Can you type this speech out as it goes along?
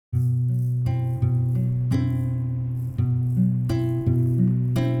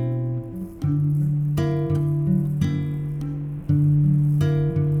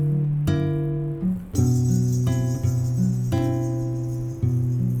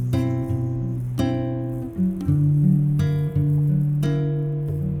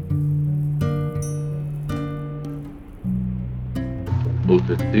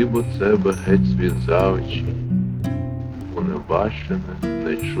Утекти бо себе геть світ за-очі, у небачене,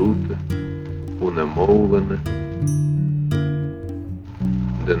 нечуте, у немовлене,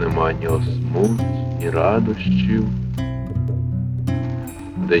 де нема ні осмут, ні радощів,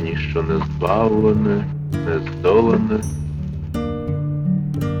 де ніщо не збавлене, не здолане.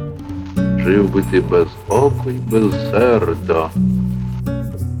 Жив би ти безоко й безсердо,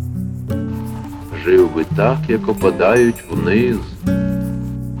 жив би так, як опадають вниз,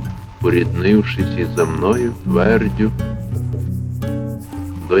 поріднившись із земною твердю,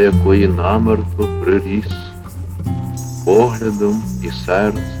 до якої намертво приріс, поглядом і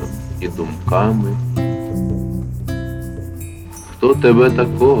серцем, і думками. Хто тебе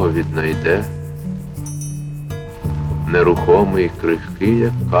такого віднайде, нерухомий і крихкий,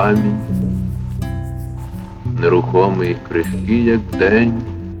 як камінь, нерухомий і крихкий, як день,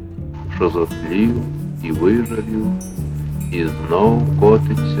 що зотлів і вижарів, і знов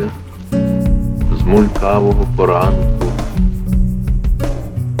котиться з мулькавого поранку.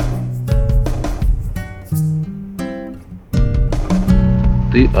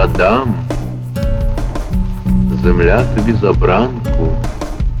 Ти, Адам, земля тобі за бранку,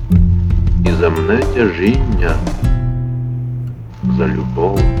 і земне тяжіння за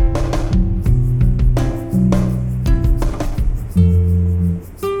любов.